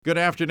Good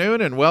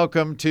afternoon and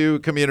welcome to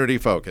Community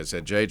Focus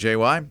at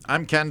JJY.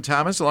 I'm Ken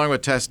Thomas along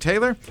with Tess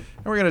Taylor,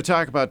 and we're going to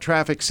talk about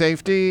traffic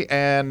safety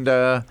and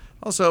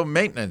also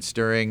maintenance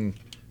during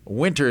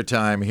winter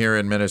time here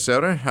in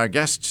Minnesota. Our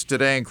guests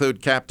today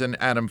include Captain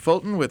Adam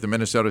Fulton with the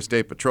Minnesota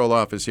State Patrol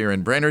Office here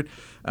in Brainerd,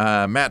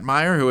 Matt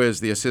Maier, who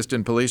is the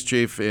Assistant Police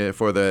Chief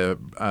for the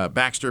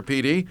Baxter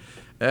PD.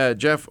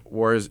 Jeff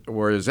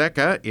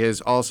Warzecha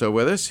is also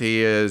with us.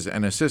 He is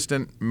an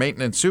assistant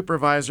maintenance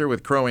supervisor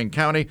with Crow Wing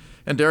County,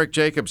 and Derek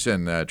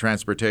Jacobson,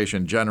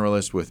 transportation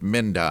generalist with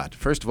MNDOT.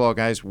 First of all,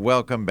 guys,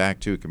 welcome back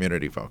to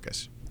Community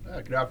Focus.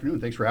 Good afternoon.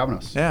 Thanks for having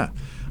us. Yeah.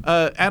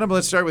 Adam,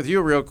 let's start with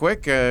you real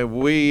quick.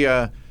 We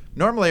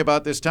normally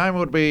about this time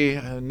would be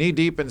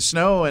knee-deep in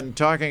snow and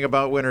talking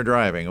about winter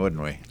driving,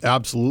 wouldn't we?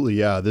 Absolutely,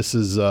 yeah. This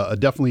is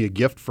definitely a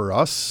gift for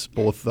us,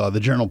 both the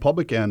general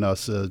public and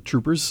us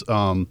troopers.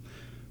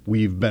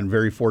 We've been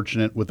very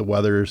fortunate with the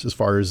weather as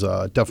far as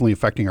definitely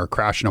affecting our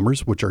crash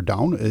numbers, which are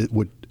down.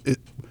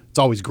 It's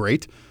always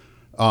great.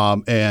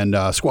 And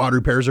squad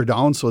repairs are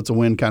down, so it's a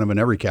win kind of in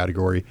every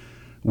category.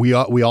 We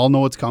all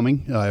know it's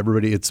coming.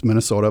 Everybody, it's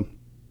Minnesota.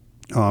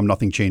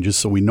 Nothing changes,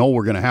 so we know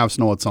we're going to have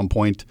snow at some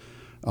point.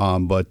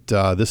 But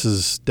this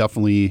is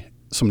definitely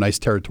some nice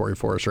territory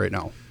for us right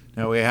now.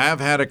 Now, we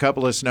have had a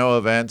couple of snow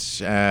events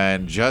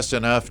and just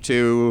enough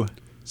to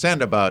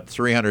send about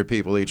 300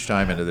 people each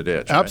time into the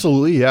ditch.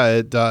 Absolutely,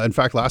 right? Yeah. In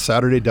fact, last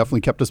Saturday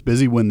definitely kept us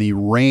busy when the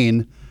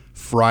rain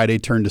Friday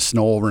turned to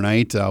snow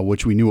overnight,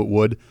 which we knew it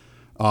would.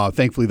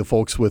 Thankfully, the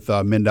folks with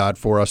MNDOT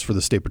for us for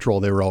the State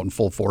Patrol, they were out in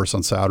full force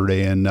on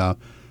Saturday and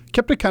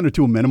kept it kind of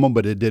to a minimum,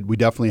 but it did. We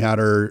definitely had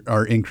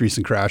our increase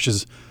in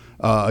crashes.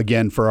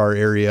 Again, for our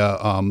area,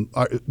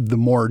 the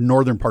more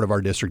northern part of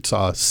our district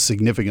saw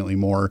significantly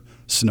more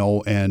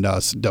snow and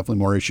definitely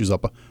more issues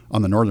up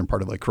on the northern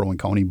part of like Crow Wing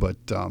County, but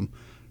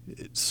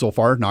so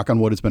far, knock on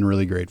wood, it's been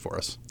really great for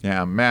us.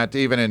 Yeah, Matt,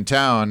 even in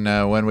town,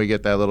 when we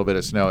get that little bit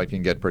of snow, it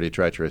can get pretty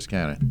treacherous,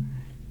 can't it?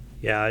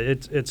 Yeah,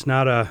 it's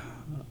not a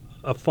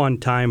fun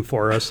time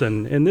for us,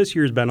 and this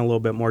year's been a little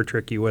bit more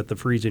tricky with the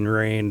freezing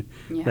rain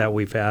that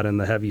we've had and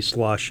the heavy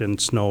slush and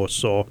snow.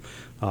 So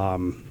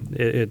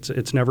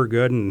it's never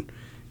good,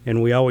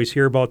 and we always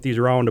hear about these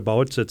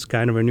roundabouts. It's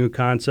kind of a new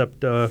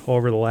concept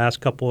over the last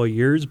couple of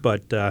years,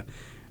 but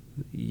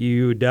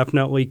you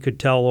definitely could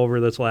tell over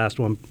this last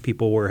one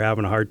people were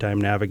having a hard time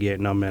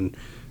navigating them, and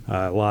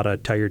a lot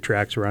of tire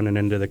tracks running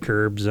into the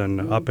curbs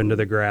and up into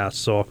the grass.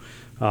 So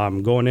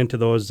going into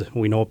those,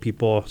 we know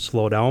people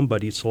slow down,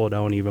 but you slow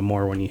down even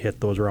more when you hit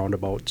those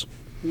roundabouts.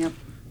 Yep.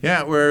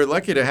 Yeah, we're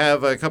lucky to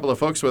have a couple of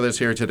folks with us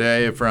here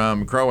today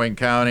from Crow Wing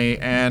County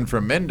and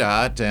from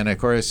MNDOT. And, of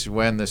course,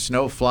 when the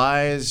snow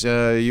flies,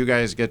 you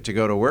guys get to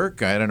go to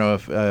work. I don't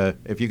know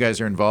if you guys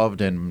are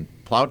involved in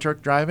plow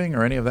truck driving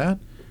or any of that.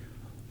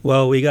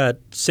 Well, we got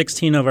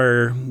 16 of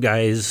our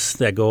guys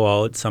that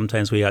go out.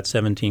 Sometimes we got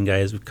 17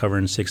 guys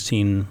covering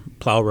 16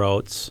 plow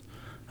routes,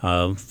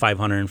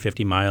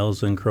 550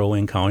 miles in Crow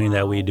Wing County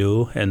that we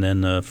do. And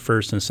then the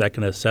first and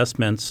second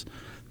assessments,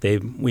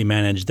 we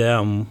manage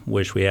them,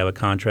 which we have a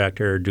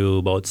contractor do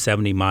about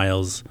 70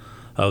 miles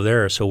of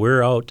there. So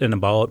we're out and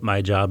about.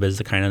 My job is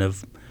to kind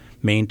of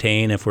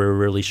maintain. If we're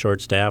really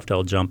short-staffed,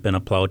 I'll jump in a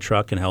plow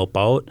truck and help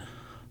out.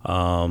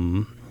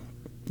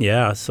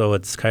 Yeah, so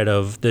it's kind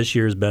of, this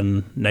year's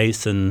been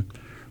nice and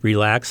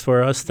relaxed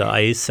for us. The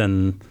ice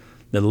and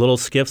the little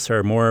skiffs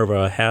are more of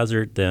a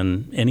hazard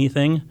than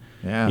anything.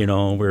 Yeah. You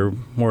know, we're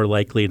more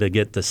likely to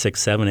get the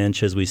 6-7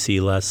 inches. We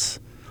see less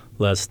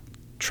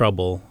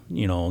trouble,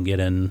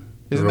 getting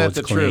Isn't roads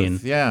that the clean.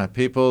 truth? Yeah,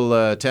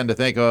 people tend to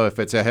think, if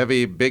it's a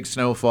heavy, big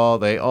snowfall,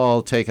 they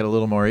all take it a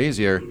little more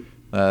easier.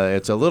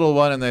 It's a little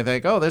one, and they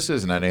think, this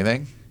isn't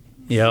anything.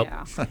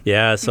 Yep.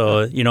 Yeah.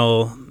 So,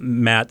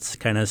 Matt's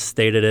kind of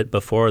stated it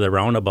before, the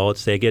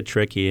roundabouts, they get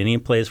tricky. Any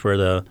place where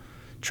the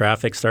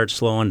traffic starts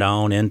slowing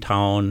down in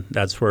town,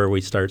 that's where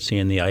we start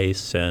seeing the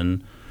ice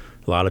and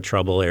a lot of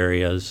trouble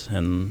areas.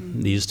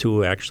 And these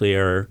two actually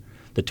are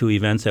the two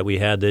events that we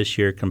had this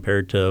year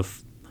compared to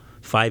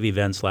 5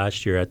 events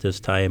last year at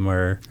this time,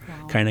 where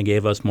kind of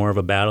gave us more of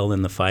a battle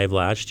than the 5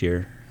 last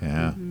year.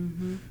 Yeah.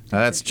 Mm-hmm. Now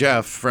that's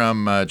Jeff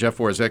from Jeff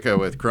Warzecha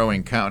with Crow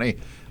Wing County.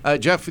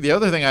 Jeff, the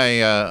other thing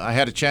I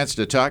had a chance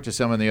to talk to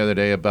someone the other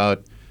day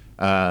about,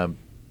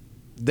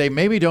 they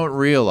maybe don't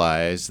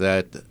realize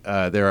that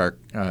there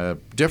are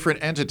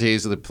different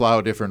entities that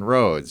plow different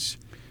roads.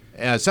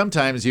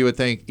 Sometimes you would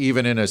think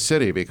even in a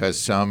city, because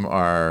some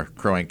are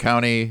Crow Wing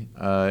County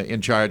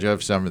in charge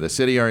of, some of the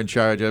city are in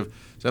charge of,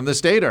 some of the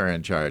state are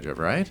in charge of,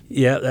 right?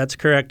 Yeah, that's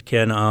correct,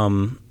 Ken.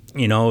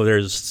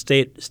 There's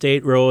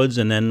state roads,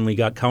 and then we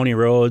got county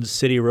roads,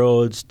 city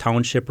roads,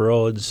 township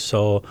roads.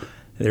 So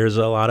there's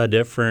a lot of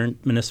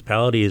different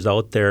municipalities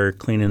out there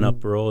cleaning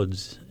up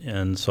roads.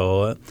 And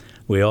so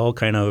we all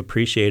kind of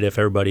appreciate if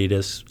everybody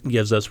just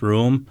gives us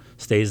room,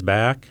 stays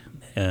back,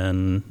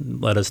 and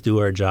let us do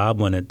our job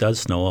when it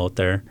does snow out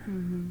there.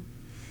 Mm-hmm.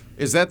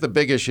 Is that the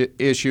biggest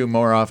issue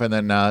more often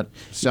than not?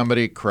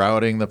 Somebody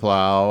crowding the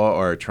plow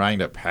or trying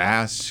to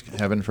pass,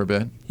 heaven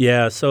forbid?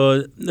 Yeah,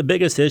 so the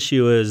biggest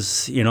issue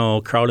is,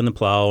 crowding the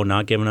plow,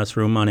 not giving us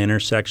room on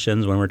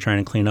intersections when we're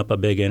trying to clean up a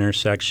big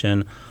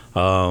intersection.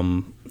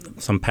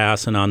 Some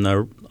passing on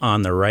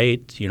the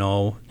right,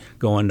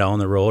 going down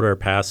the road, or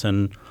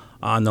passing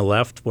on the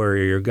left where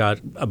you've got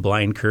a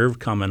blind curve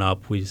coming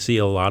up. We see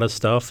a lot of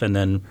stuff, and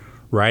then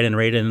right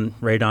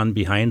on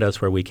behind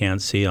us where we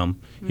can't see them.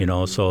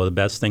 So the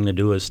best thing to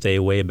do is stay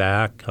way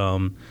back.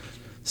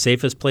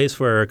 Safest place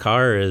for a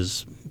car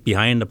is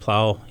behind the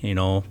plow,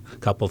 a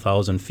couple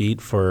thousand feet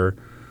for,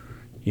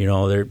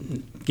 they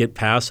get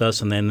past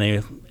us and then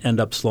they end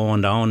up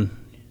slowing down,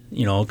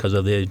 because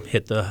they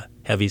hit the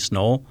heavy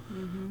snow.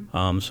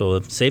 So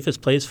the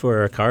safest place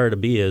for a car to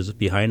be is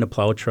behind a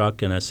plow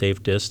truck in a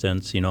safe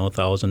distance,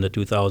 1,000 to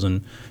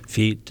 2,000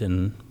 feet,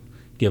 and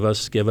give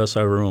us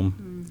our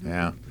room.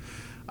 Yeah.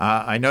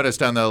 I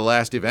noticed on the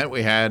last event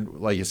we had,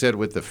 like you said,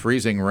 with the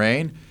freezing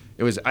rain,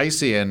 it was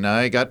icy, and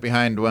I got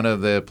behind one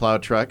of the plow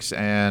trucks,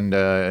 and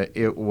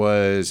it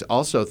was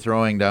also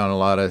throwing down a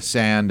lot of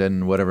sand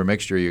and whatever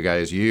mixture you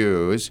guys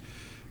use.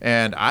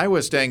 And I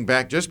was staying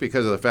back just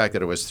because of the fact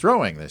that it was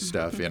throwing this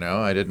stuff,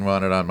 I didn't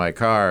want it on my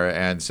car.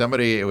 And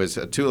it was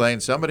a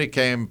 2-lane, somebody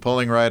came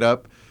pulling right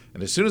up.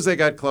 And as soon as they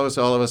got close,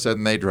 all of a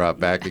sudden they dropped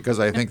back because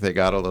I think they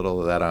got a little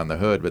of that on the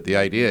hood. But the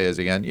idea is,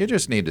 again, you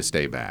just need to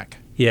stay back.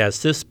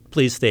 Yes, just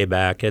please stay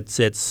back.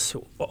 It's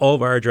all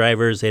of our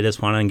drivers, they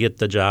just want to get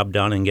the job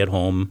done and get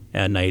home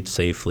at night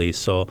safely.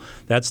 So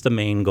that's the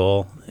main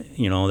goal,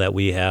 that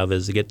we have,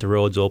 is to get the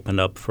roads opened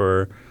up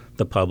for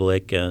the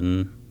public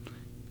and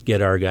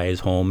get our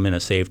guys home in a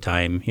safe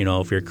time.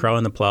 If you're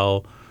crowding the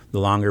plow, the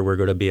longer we're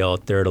going to be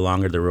out there, the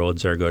longer the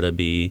roads are going to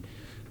be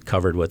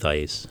covered with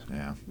ice.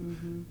 Yeah.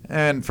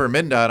 And for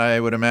MNDOT, I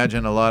would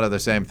imagine a lot of the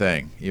same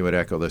thing. You would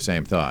echo the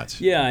same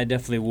thoughts. Yeah, I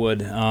definitely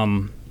would.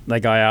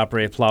 Like I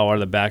operate a plow out of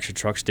the Baxter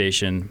truck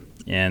station,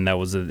 and that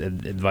was the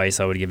advice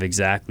I would give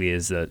exactly,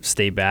 is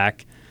stay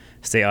back,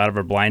 stay out of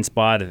our blind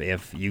spot.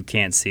 If you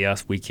can't see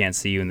us, we can't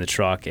see you in the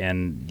truck,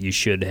 and you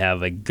should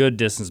have a good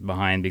distance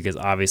behind, because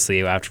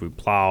obviously after we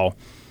plow,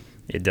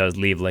 it does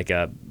leave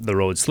the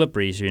road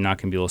slippery, so you're not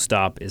going to be able to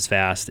stop as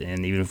fast,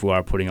 and even if we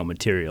are putting out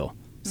material.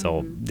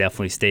 So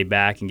definitely stay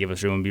back and give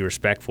us room and be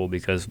respectful,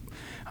 because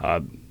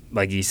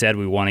like you said,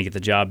 we want to get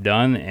the job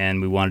done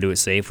and we want to do it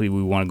safely.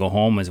 We want to go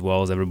home as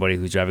well as everybody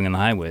who's driving on the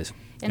highways.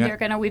 And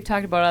Derek, I know we've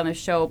talked about it on the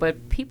show,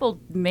 but people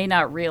may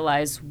not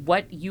realize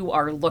what you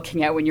are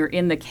looking at when you're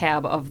in the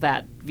cab of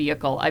that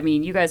vehicle. I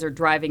mean, you guys are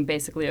driving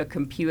basically a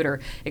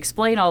computer.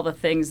 Explain all the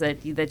things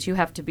that you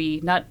have to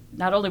be not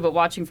only but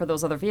watching for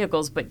those other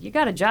vehicles, but you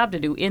got a job to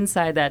do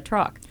inside that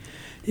truck.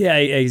 Yeah,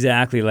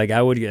 exactly. Like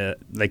I would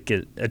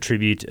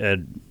attribute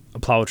a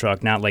plow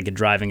truck, not like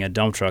driving a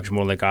dump truck, it's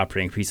more like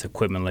operating a piece of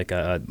equipment like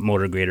a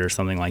motor grader or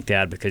something like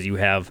that, because you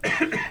have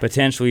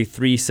potentially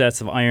 3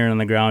 sets of iron on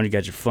the ground. You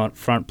got your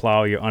front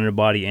plow, your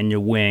underbody, and your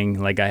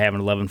wing. Like I have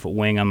an 11-foot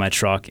wing on my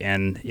truck,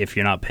 and if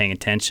you're not paying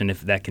attention,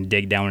 if that can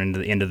dig down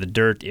into the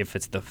dirt, if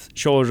it's the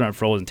shoulders aren't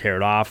frozen, tear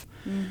it off.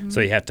 So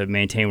you have to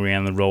maintain when you're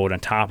on the road. On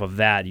top of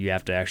that, you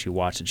have to actually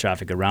watch the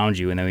traffic around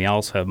you. And then we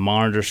also have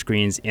monitor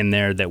screens in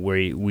there that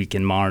we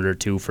can monitor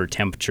too for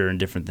temperature and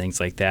different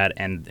things like that.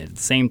 And at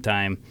the same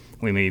time,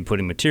 we may be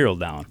putting material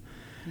down.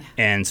 Yeah.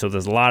 And so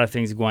there's a lot of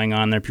things going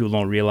on there people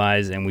don't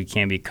realize, and we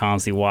can't be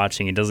constantly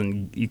watching.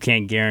 You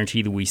can't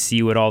guarantee that we see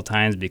you at all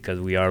times, because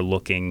we are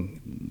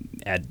looking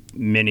at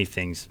many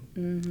things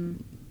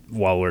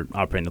while we're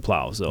operating the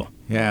plow. So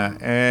yeah,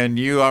 and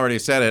you already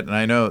said it, and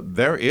I know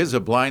there is a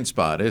blind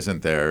spot,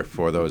 isn't there,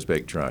 for those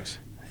big trucks?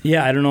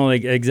 Yeah, I don't know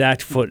the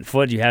exact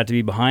foot you have to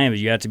be behind, but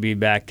you have to be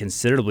back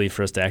considerably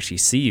for us to actually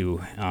see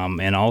you.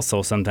 And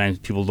also sometimes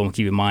people don't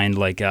keep in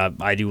mind,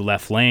 I do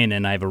left lane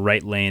and I have a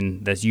right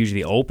lane that's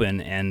usually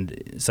open,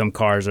 and some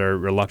cars are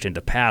reluctant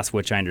to pass,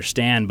 which I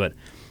understand, but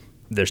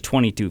there's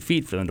 22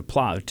 feet for them to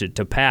plow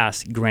to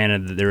pass.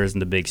 Granted that there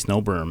isn't a big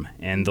snow berm,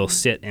 and they'll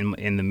sit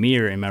in the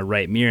mirror, in my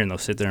right mirror, and they'll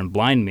sit there and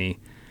blind me,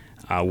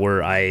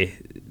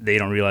 they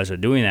don't realize they're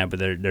doing that, but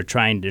they're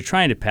trying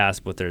to pass,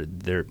 but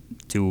they're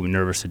too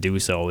nervous to do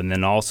so, and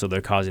then also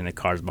they're causing the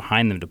cars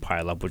behind them to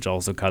pile up, which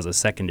also causes a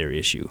secondary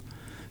issue.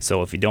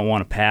 So if you don't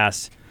want to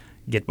pass,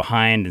 get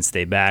behind and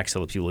stay back, so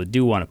the people that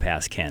do want to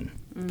pass can.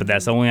 But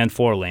that's only on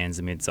 4 lanes.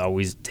 I mean, it's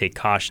always take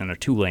caution on a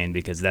 2-lane,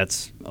 because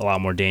that's a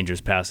lot more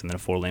dangerous passing than a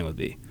 4-lane would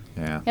be.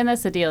 Yeah. And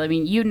that's the deal. I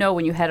mean,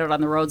 when you head out on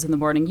the roads in the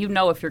morning,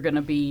 if you're going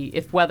to be,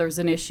 if weather's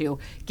an issue,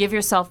 give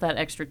yourself that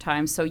extra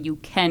time so you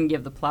can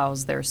give the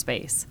plows their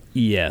space.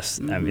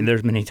 Yes. I mean,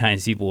 there's many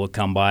times people will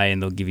come by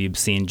and they'll give you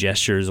obscene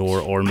gestures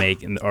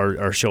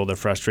or show their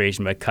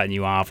frustration by cutting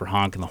you off or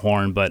honking the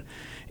horn. But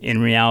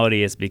in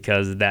reality, it's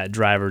because that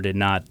driver did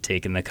not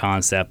take in the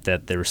concept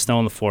that there was snow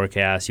in the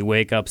forecast. You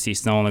wake up, see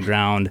snow on the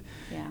ground.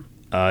 Yeah.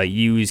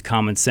 Use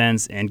common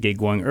sense and get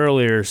going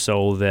earlier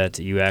so that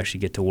you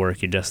actually get to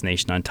work your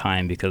destination on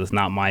time, because it's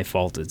not my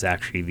fault. It's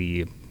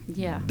actually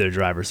the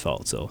driver's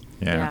fault. So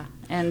yeah.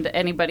 And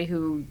anybody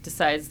who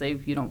decides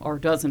or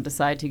doesn't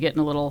decide to get in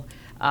a little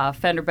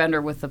fender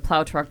bender with the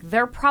plow truck,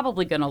 they're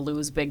probably going to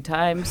lose big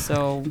time.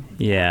 So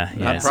Yeah.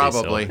 Not I'd say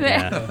so. probably.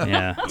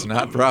 Yeah. It's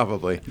not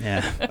probably.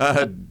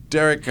 Yeah.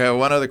 Derek,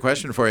 one other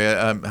question for you.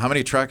 How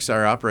many trucks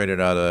are operated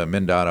out of the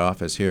MNDOT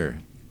office here?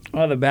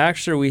 The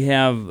Baxter, we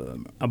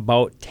have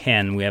about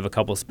 10. We have a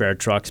couple spare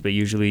trucks, but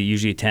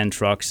usually 10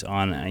 trucks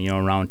on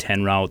around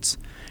 10 routes.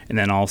 And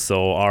then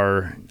also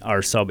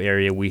our sub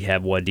area, we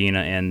have Wadena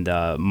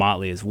and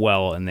Motley as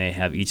well, and they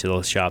have each of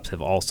those shops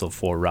have also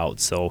 4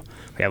 routes. So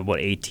we have about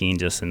 18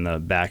 just in the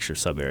Baxter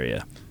sub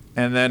area.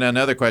 And then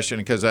another question,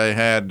 because I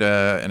had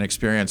an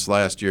experience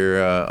last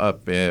year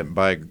up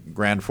by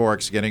Grand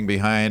Forks getting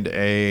behind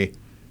and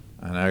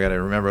I got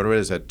to remember what it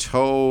is, a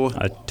tow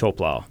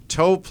plow.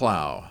 Tow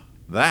plow.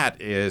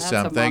 That is That's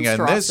something, a and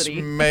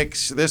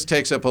monstrosity. this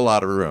takes up a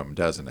lot of room,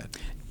 doesn't it?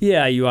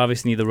 Yeah, you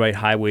obviously need the right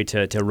highway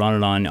to run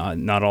it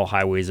on. Not all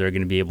highways are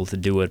going to be able to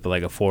do it, but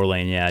like a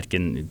 4-lane, it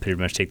can pretty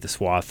much take the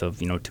swath of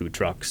 2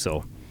 trucks.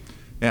 So,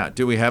 Yeah.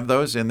 Do we have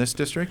those in this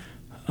district?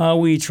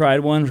 we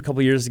tried one a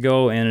couple years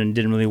ago, and it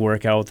didn't really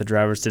work out. The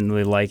drivers didn't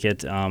really like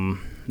it,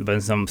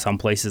 but some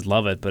places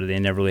love it, but they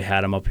never really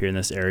had them up here in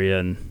this area.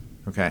 And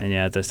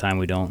at this time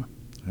we don't.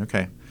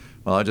 Okay.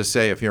 Well, I'll just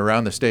say, if you're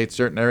around the state,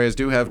 certain areas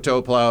do have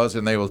tow plows,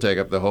 and they will take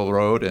up the whole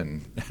road,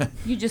 and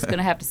you're just going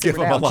to have to give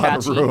simmer them a down, lot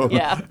of Chachi. room.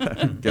 Yeah.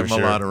 Give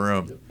them a lot of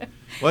room.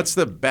 What's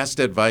the best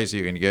advice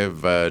you can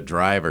give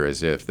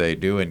drivers if they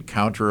do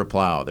encounter a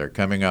plow? They're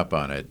coming up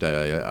on it.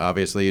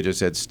 Obviously, you just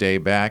said stay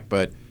back,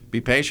 but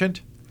be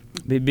patient.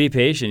 Be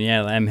patient,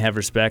 and have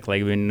respect.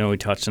 Like we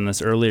touched on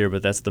this earlier,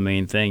 but that's the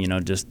main thing.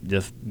 Just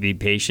be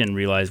patient and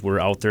realize we're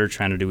out there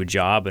trying to do a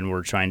job, and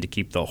we're trying to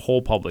keep the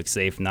whole public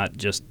safe, not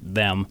just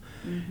them.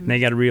 And they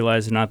got to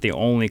realize they're not the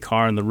only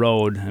car on the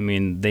road. I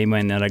mean, they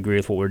might not agree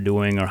with what we're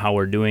doing or how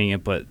we're doing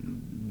it, but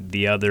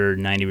the other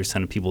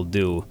 90% of people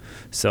do.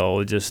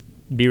 So just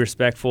be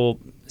respectful,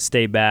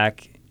 stay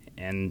back,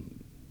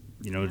 and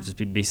just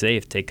be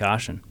safe. Take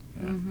caution.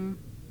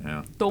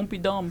 Yeah. Don't be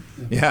dumb.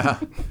 Yeah.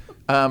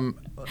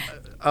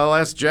 I'll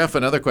ask Jeff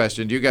another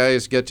question. Do you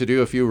guys get to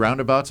do a few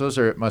roundabouts,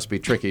 or it must be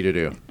tricky to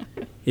do?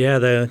 Yeah,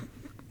 the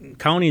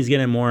county's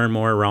getting more and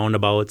more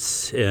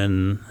roundabouts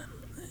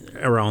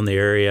around the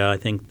area. I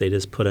think they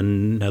just put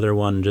another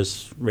one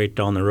just right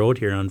down the road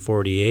here on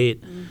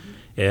 48,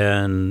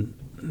 and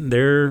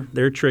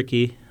they're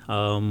tricky.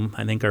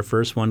 I think our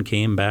first one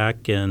came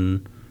back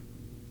in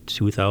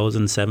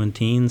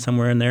 2017,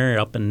 somewhere in there,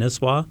 up in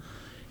Nisswa.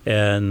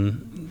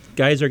 And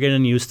guys are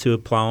getting used to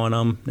plowing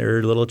them. They're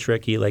a little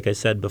tricky, like I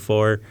said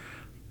before.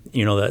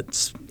 You're going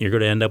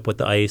to end up with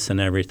the ice and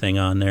everything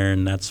on there,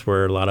 and that's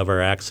where a lot of our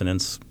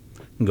accidents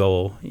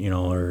go.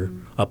 Or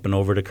up and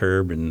over the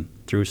curb and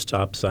through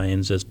stop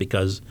signs just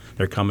because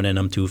they're coming in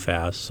them too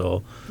fast.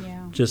 So,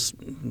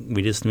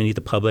 we just need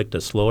the public to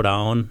slow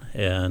down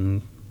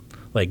and,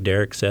 like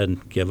Derek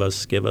said, give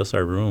us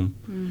our room.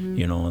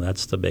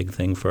 That's the big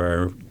thing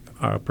for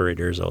our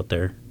operators out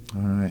there.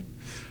 All right.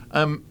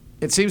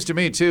 It seems to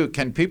me, too,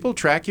 can people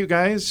track you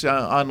guys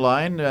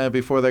online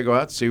before they go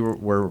out, see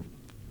where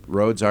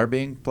roads are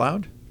being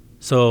plowed?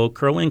 So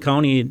Crow Wing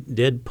County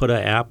did put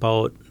an app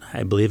out,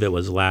 I believe it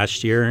was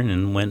last year,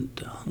 and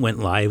went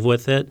live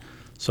with it.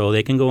 So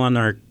they can go on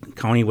our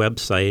county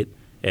website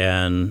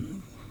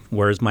and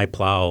Where's My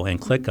Plow and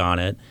click on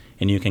it,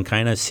 and you can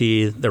kind of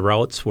see the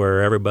routes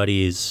where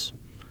everybody's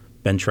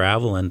been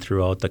traveling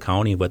throughout the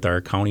county with our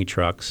county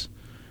trucks.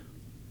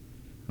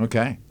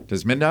 Okay.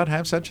 Does MNDOT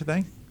have such a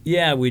thing?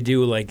 Yeah, we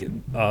do. Like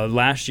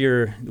last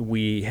year,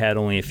 we had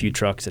only a few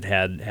trucks that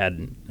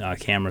had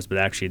cameras, but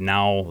actually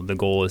now the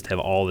goal is to have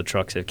all the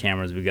trucks have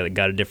cameras. We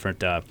got a different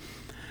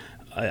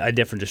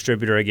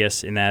distributor, I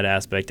guess, in that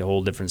aspect, a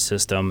whole different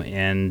system,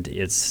 and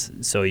it's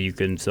so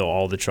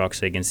all the trucks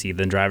they can see,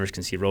 the drivers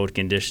can see road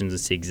conditions and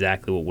see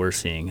exactly what we're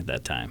seeing at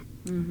that time.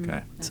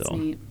 Okay, That's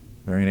neat.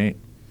 Very neat.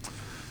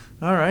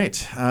 All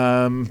right.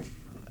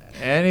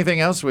 Anything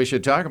else we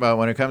should talk about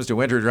when it comes to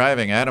winter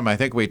driving? Adam, I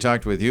think we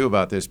talked with you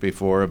about this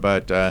before,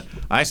 but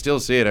I still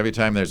see it every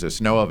time there's a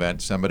snow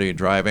event, somebody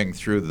driving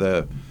through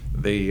the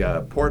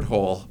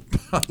porthole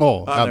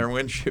on their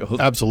windshield.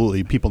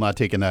 Absolutely. People not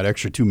taking that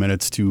extra 2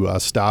 minutes to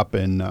stop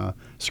and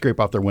scrape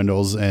off their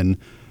windows. And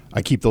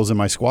I keep those in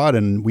my squad.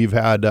 And we've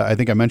had, I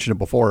think I mentioned it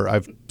before,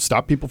 I've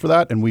stopped people for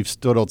that, and we've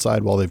stood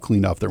outside while they've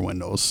cleaned off their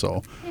windows.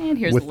 So And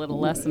here's a little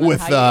lesson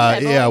with on how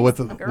you handle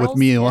with girls.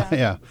 me,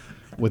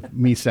 with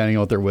me standing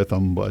out there with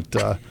them. But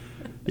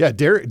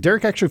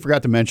Derek actually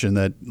forgot to mention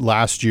that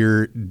last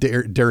year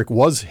Derek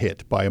was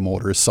hit by a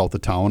motorist south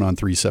of town on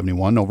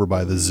 371 over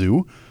by the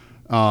zoo.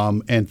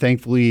 And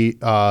thankfully,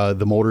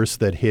 the motorist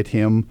that hit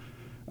him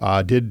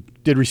did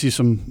receive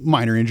some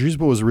minor injuries,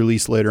 but was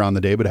released later on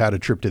the day, but had a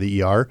trip to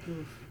the ER.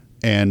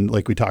 And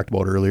like we talked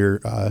about earlier,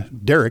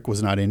 Derek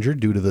was not injured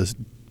due to the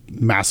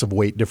massive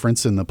weight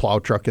difference in the plow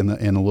truck and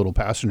the little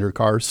passenger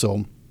car.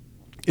 So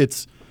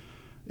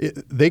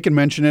they can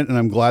mention it, and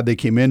I'm glad they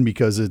came in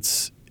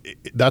because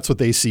that's what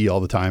they see all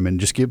the time. And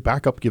just give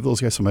those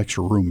guys some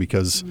extra room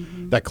because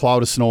that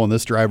cloud of snow, and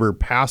this driver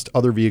passed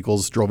other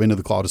vehicles, drove into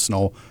the cloud of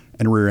snow,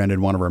 and rear-ended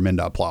one of our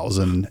MNDOT plows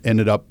and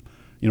ended up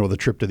the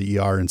trip to the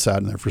ER and sat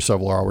in there for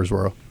several hours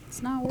where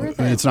It's not worth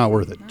it. it's not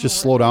worth it.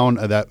 Just slow down.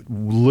 That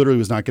literally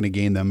was not going to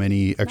gain them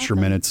any extra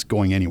minutes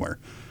going anywhere.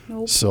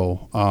 Nope.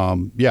 So,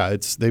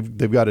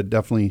 they've got to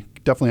definitely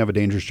have a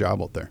dangerous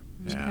job out there.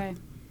 Yeah. Okay.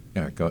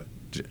 Yeah. Go.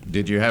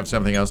 Did you have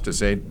something else to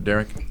say,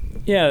 Derek?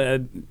 Yeah,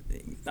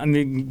 I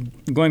mean,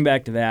 going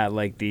back to that,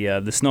 like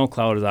the snow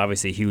cloud is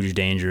obviously a huge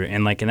danger,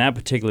 and like in that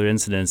particular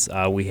incident,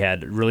 we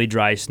had really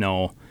dry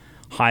snow,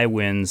 high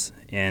winds,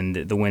 and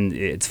the wind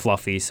it's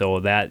fluffy, so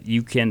that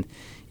you can,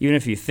 even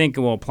if you think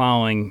about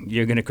plowing,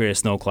 you're going to create a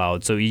snow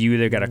cloud. So you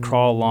either got to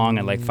crawl along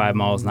at like 5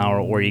 miles an hour,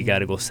 or you got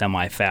to go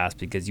semi-fast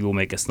because you will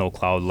make a snow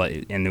cloud,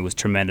 and it was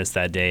tremendous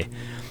that day.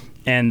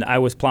 And I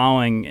was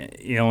plowing,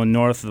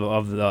 north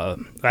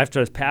of after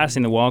I was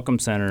passing the Welcome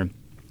Center.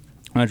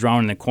 When I was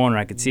rounding the corner,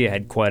 I could see I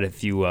had quite a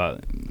few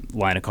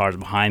line of cars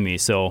behind me.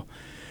 So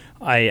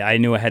I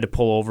knew I had to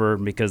pull over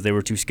because they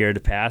were too scared to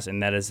pass,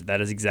 and that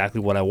is exactly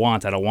what I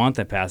want. I don't want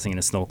them passing in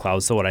a snow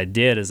cloud. So what I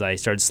did is I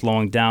started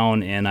slowing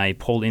down, and I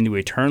pulled into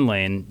a turn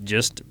lane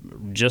just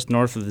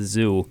north of the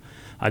zoo,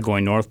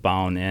 going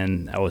northbound.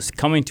 And I was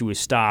coming to a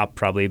stop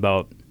probably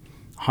about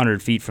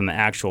 100 feet from the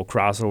actual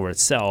crossover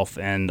itself,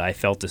 and I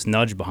felt this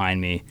nudge behind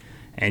me.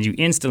 And you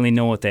instantly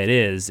know what that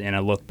is, and I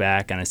look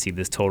back and I see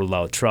this totaled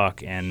out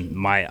truck, and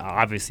my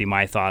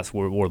thoughts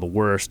were the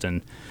worst,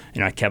 and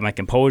I kept my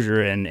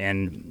composure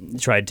and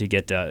tried to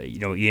get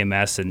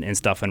EMS and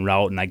stuff en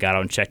route, and I got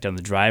out and checked on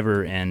the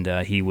driver, and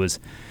he was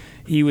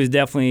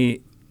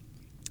definitely,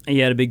 he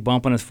had a big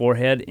bump on his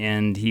forehead,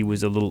 and he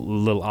was a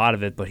little out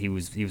of it, but he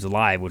was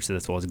alive, which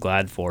that's what I was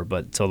glad for.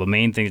 But so the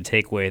main thing to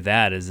take away of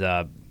that is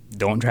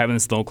don't drive in the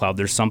snow cloud.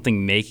 There's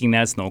something making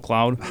that snow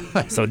cloud,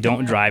 so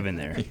don't drive in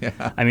there.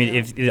 Yeah. I mean,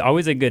 it's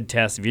always a good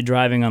test. If you're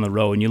driving on the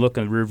road and you look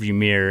in the rearview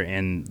mirror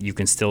and you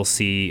can still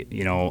see,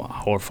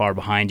 how far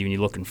behind you, and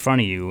you look in front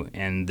of you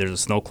and there's a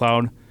snow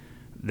cloud,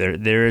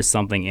 there is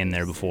something in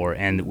there before.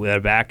 And the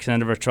back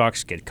end of our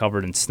trucks get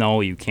covered in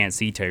snow. You can't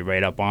see till you're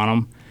right up on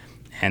them,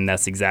 and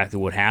that's exactly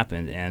what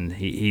happened. And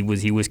he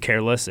was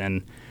careless.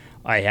 And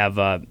I have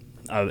a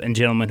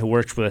gentleman who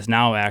works with us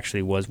now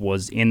actually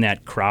was in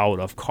that crowd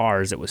of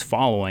cars that was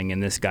following,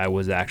 and this guy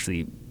was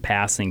actually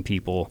passing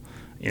people,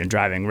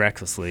 driving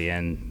recklessly,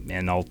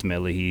 and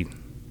ultimately he,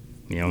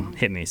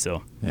 hit me.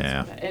 So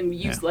yeah.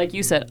 And like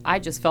you said, I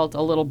just felt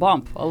a little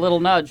bump, a little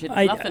nudge. It's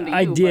nothing to you.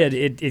 I did.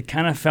 But It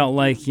kind of felt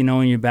like,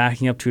 when you're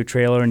backing up to a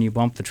trailer and you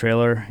bump the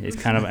trailer. It's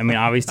kind of,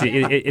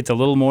 obviously it's a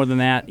little more than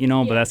that,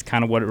 but that's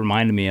kind of what it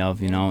reminded me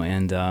of,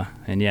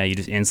 and yeah, you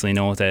just instantly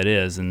know what that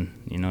is, and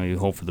you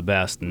hope for the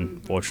best,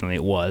 and fortunately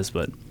it was.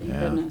 But thank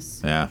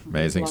goodness. Yeah,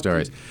 amazing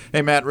stories.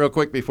 Hey, Matt, real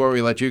quick before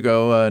we let you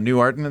go, new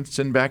ordinance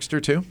in Baxter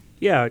too?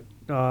 Yeah.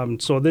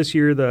 So this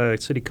year, the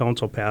city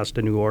council passed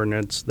a new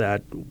ordinance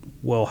that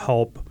will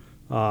help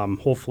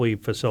hopefully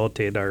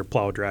facilitate our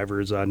plow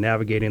drivers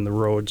navigating the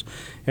roads.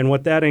 And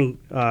what that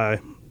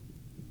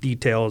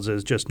details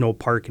is just no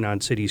parking on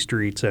city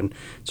streets. And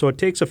so it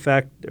takes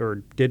effect,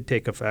 or did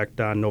take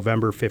effect, on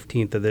November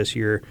 15th of this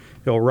year.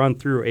 It'll run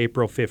through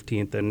April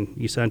 15th. And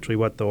essentially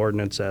what the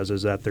ordinance says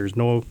is that there's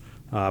no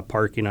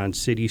parking on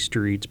city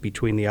streets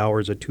between the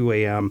hours of 2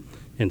 a.m.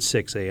 and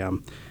 6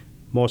 a.m.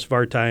 Most of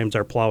our times,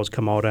 our plows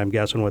come out, I'm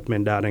guessing, with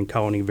MNDOT and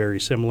county very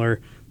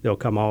similar. They'll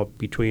come out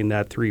between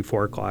that 3,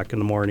 4 o'clock in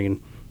the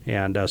morning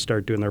and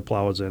start doing their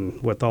plows.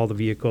 And with all the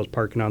vehicles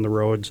parking on the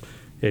roads,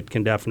 it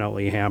can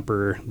definitely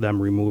hamper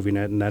them removing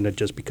it. And then it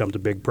just becomes a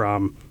big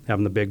problem,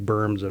 having the big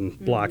berms and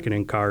blocking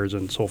in cars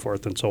and so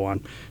forth and so on.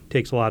 It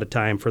takes a lot of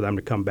time for them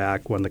to come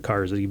back when the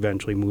cars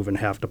eventually move and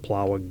have to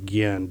plow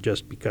again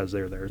just because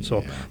they're there.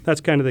 So that's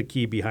kind of the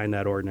key behind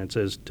that ordinance,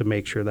 is to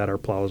make sure that our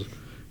plows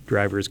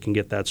drivers can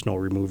get that snow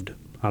removed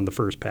on the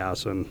first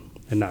pass and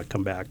not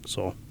come back.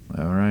 So,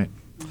 all right.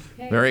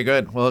 Okay. Very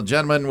good. Well,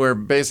 gentlemen, we're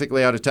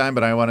basically out of time,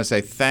 but I want to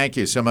say thank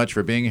you so much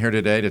for being here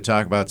today to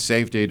talk about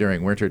safety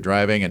during winter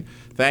driving, and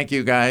thank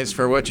you guys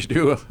for what you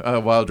do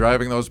while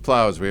driving those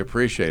plows. We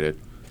appreciate it.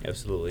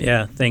 Absolutely.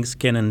 Yeah, thanks,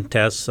 Ken and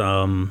Tess.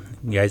 You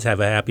guys have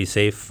a happy,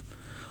 safe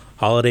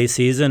holiday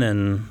season,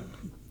 and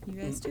you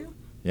guys too.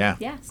 Yeah.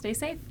 Yeah, stay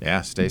safe. Yeah,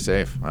 stay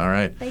safe. All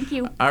right. Thank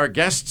you. Our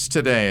guests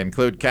today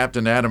include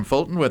Captain Adam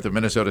Fulton with the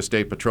Minnesota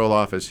State Patrol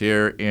Office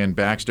here in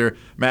Baxter,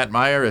 Matt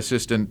Maier,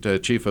 Assistant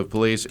Chief of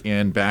Police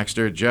in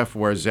Baxter, Jeff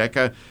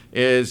Warzecha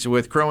is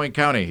with Crow Wing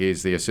County.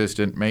 He's the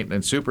Assistant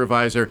Maintenance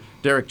Supervisor,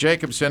 Derek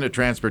Jacobson, a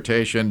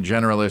Transportation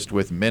Generalist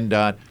with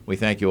MNDOT. We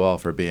thank you all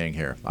for being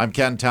here. I'm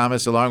Ken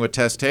Thomas along with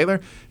Tess Taylor,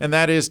 and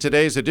that is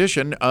today's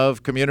edition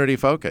of Community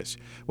Focus.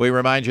 We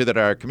remind you that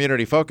our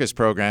Community Focus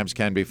programs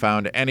can be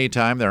found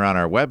anytime. They're on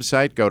our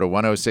website. Go to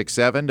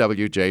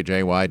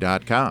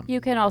 1067wjjy.com.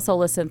 You can also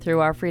listen through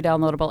our free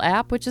downloadable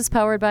app, which is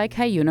powered by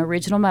Cuyuna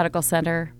Regional Medical Center.